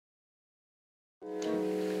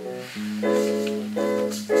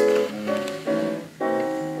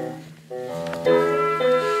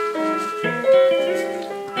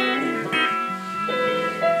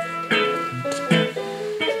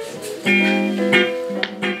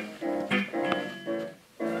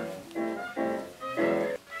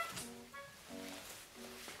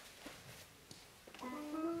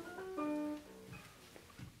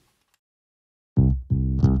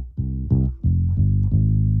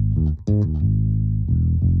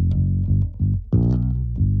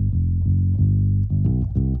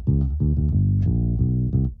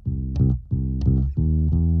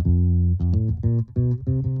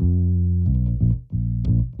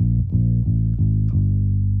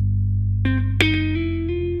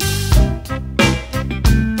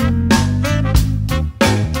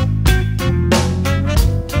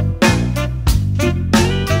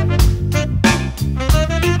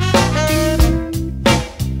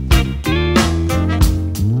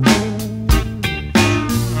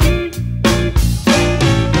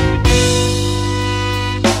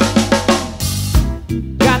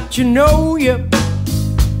To know you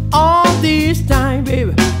all this time,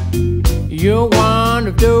 baby. You're one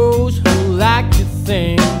of those who like to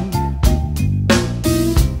think.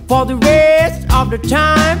 For the rest of the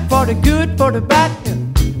time, for the good, for the bad,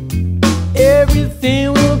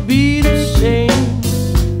 everything will be the same.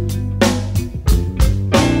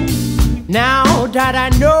 Now that I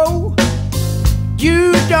know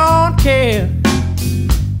you don't care,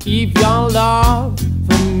 if your love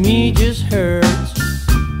for me just hurts,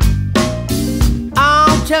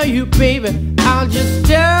 I'll tell you, baby, I'll just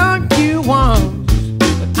tell you once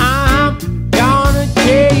that I'm gonna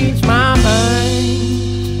change my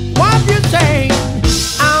mind. What you say?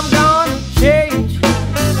 I'm gonna change.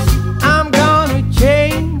 I'm gonna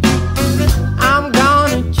change. I'm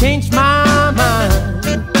gonna change my mind.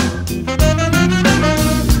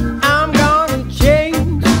 I'm gonna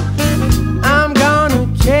change. I'm gonna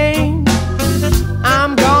change.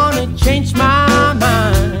 I'm gonna change my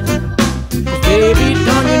mind. Baby,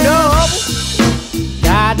 don't you know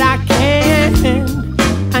that I can?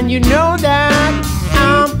 And you know that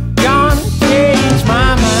I'm gonna change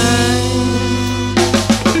my mind.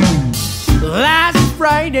 Last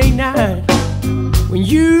Friday night, when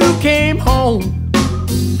you came home,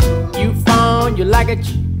 you found your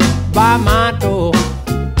luggage by my door.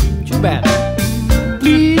 Too bad.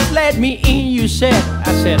 Please let me in, you said.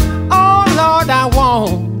 I said, oh Lord, I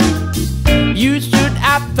won't. You should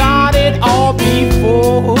have thought it all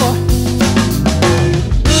before.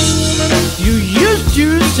 You used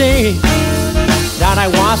to say that I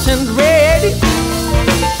wasn't ready.